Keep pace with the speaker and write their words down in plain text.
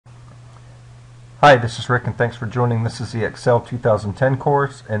Hi, this is Rick and thanks for joining. This is the Excel 2010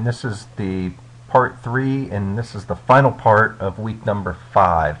 course, and this is the part 3, and this is the final part of week number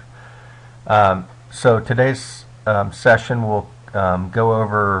 5. So today's session will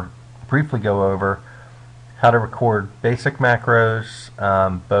briefly go over how to record basic macros,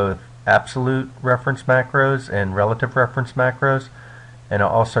 both absolute reference macros and relative reference macros, and I'll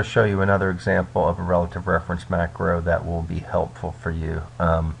also show you another example of a relative reference macro that will be helpful for you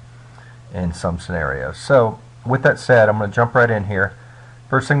in some scenarios. So with that said, I'm going to jump right in here.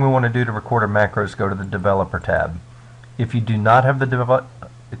 First thing we want to do to record a macro is go to the Developer tab. If you do not have the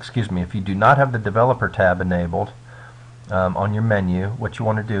Developer tab enabled on your menu, what you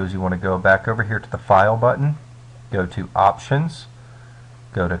want to do is you want to go back over here to the File button, go to Options,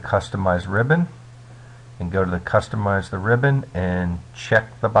 go to Customize Ribbon, and go to the Customize the Ribbon and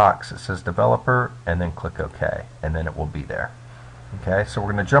check the box that says Developer, and then click OK, and then it will be there. Okay, so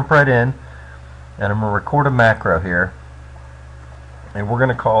we're going to jump right in, and I'm going to record a macro here, and we're going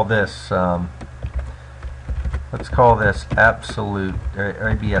to call this, let's call this absolute,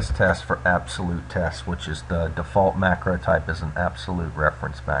 ABS test for absolute test, which is the default macro type is an absolute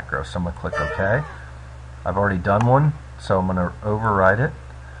reference macro. So I'm going to click OK. I've already done one, so I'm going to override it.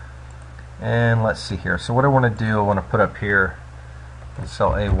 And let's see here. So what I want to do, I want to put up here in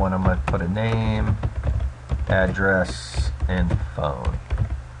cell A1, I'm going to put a name, address, and phone.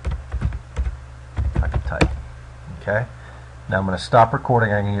 I can type. Okay. Now I'm going to stop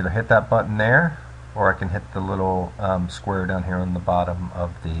recording. I can either hit that button there, or I can hit the little square down here on the bottom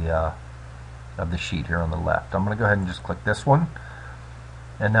of the sheet here on the left. I'm going to go ahead and just click this one,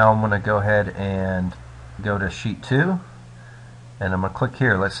 and now I'm going to go ahead and go to sheet 2, and I'm going to click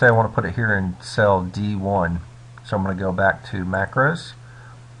here. Let's say I want to put it here in cell D1. So I'm going to go back to macros.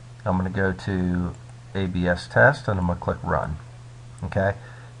 I'm going to go to ABS test, and I'm going to click run. Okay,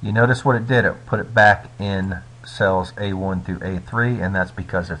 you notice what it did, it put it back in cells A1 through A3, and that's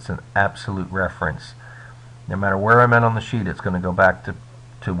because it's an absolute reference. No matter where I'm at on the sheet, it's going to go back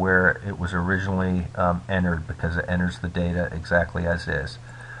to where it was originally entered, because it enters the data exactly as is.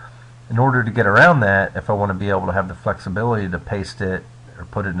 In order to get around that, if I want to be able to have the flexibility to paste it or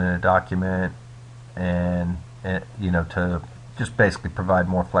put it in a document, and to just basically provide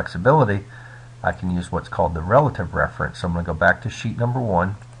more flexibility, I can use what's called the relative reference. So I'm going to go back to sheet number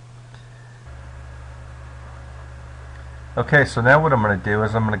 1. Okay, so now what I'm going to do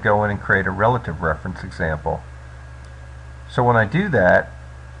is I'm going to go in and create a relative reference example. So when I do that,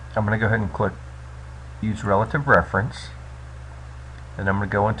 I'm going to go ahead and click Use Relative Reference, and I'm going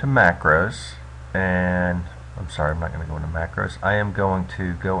to go into Macros, and I'm sorry, I'm not going to go into Macros. I am going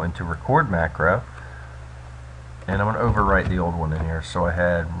to go into Record Macro, and I'm going to overwrite the old one in here. So I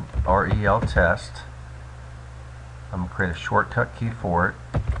had REL test. I'm going to create a shortcut key for it,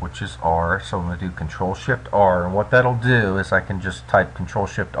 which is R. So I'm going to do Control-Shift-R, and what that'll do is I can just type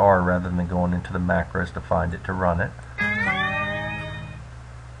Control-Shift-R rather than going into the macros to find it to run it.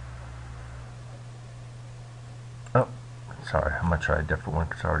 Oh, sorry, I'm going to try a different one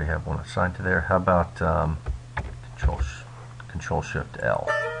because I already have one assigned to there. How about Control-Shift-L?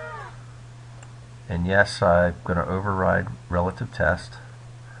 And yes, I'm going to override relative test.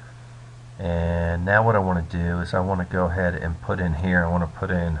 And now what I want to do is I want to go ahead and put in here, I want to put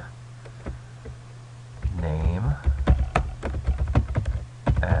in name,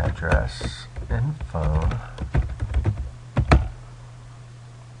 address, and phone.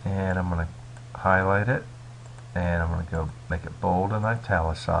 And I'm going to highlight it, and I'm going to go make it bold and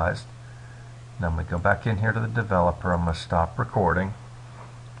italicized. Now I'm going to go back in here to the developer. I'm going to stop recording.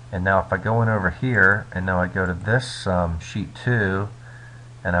 And now if I go in over here, and now I go to this sheet 2,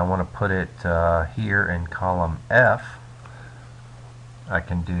 and I want to put it here in column F, I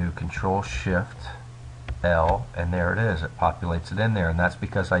can do Control-Shift-L, and there it is. It populates it in there, and that's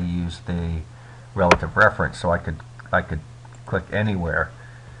because I used the relative reference. So I could click anywhere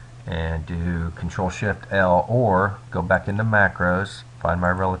and do Control-Shift-L, or go back into macros, find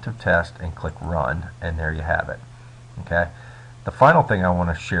my relative test, and click run, and there you have it. Okay. The final thing I want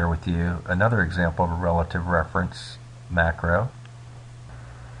to share with you, another example of a relative reference macro.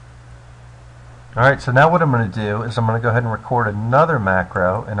 Alright, so now what I'm going to do is I'm going to go ahead and record another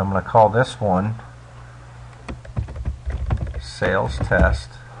macro, and I'm going to call this one Sales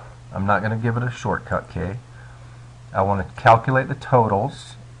Test. I'm not going to give it a shortcut key. I want to calculate the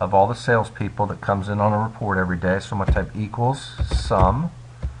totals of all the salespeople that comes in on a report every day, so I'm going to type equals sum,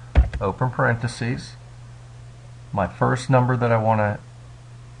 open parentheses. My first number that I want to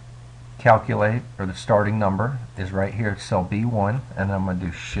calculate, or the starting number, is right here at cell B1, and I'm going to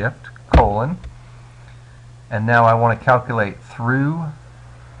do Shift, colon, and now I want to calculate through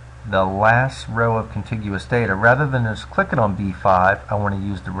the last row of contiguous data, rather than just clicking on B5, I want to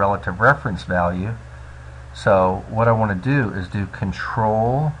use the relative reference value. So what I want to do is do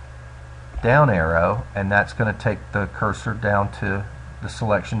Control down arrow, and that's going to take the cursor down to the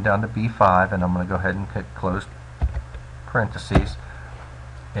selection down to B5, and I'm going to go ahead and click close parentheses,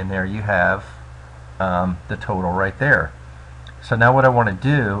 and there you have the total right there. So now what I want to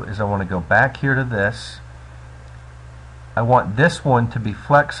do is I want to go back here to this. I want this one to be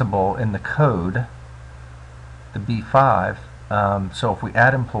flexible in the code, the B5. So if we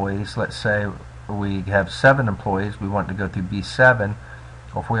add employees, let's say we have 7 employees, we want to go through B7.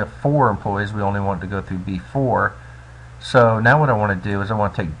 Or if we have 4 employees, we only want to go through B4. So now what I want to do is I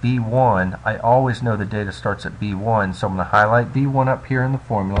want to take B1. I always know the data starts at B1, so I'm going to highlight B1 up here in the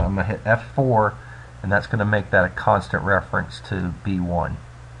formula. I'm going to hit F4, and that's going to make that a constant reference to B1.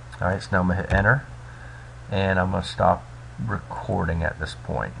 Alright, so now I'm going to hit enter, and I'm going to stop recording at this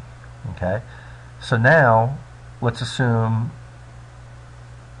point. Okay, so now let's assume,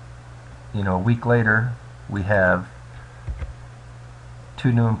 a week later we have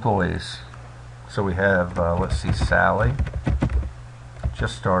 2 new employees. So we have, let's see, Sally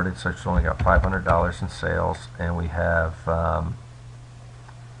just started, so she's only got $500 in sales, and we have,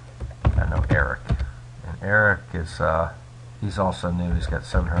 Eric. And Eric is, he's also new. He's got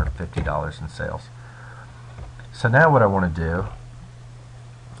 $750 in sales. So now what I want to do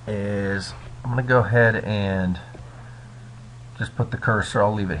is I'm going to go ahead and just put the cursor,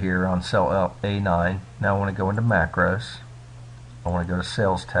 I'll leave it here on cell A9. Now I want to go into macros. I want to go to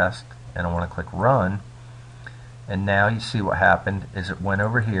sales test, and I want to click run, and now you see what happened is it went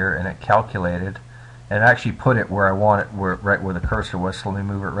over here and it calculated, and it actually put it where I want it, right where the cursor was. So let me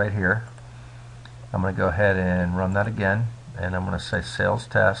move it right here. I'm going to go ahead and run that again, and I'm going to say sales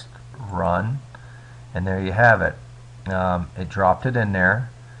test run, and there you have it. It dropped it in there.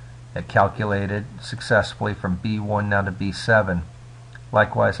 It calculated successfully from B1 now to B7.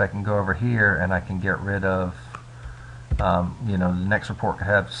 Likewise, I can go over here and I can get rid of the next report could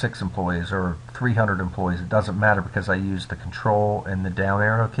have 6 employees or 300 employees. It doesn't matter, because I use the control and the down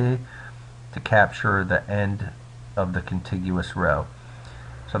arrow key to capture the end of the contiguous row.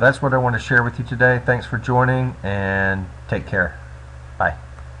 So that's what I want to share with you today. Thanks for joining, and take care. Bye.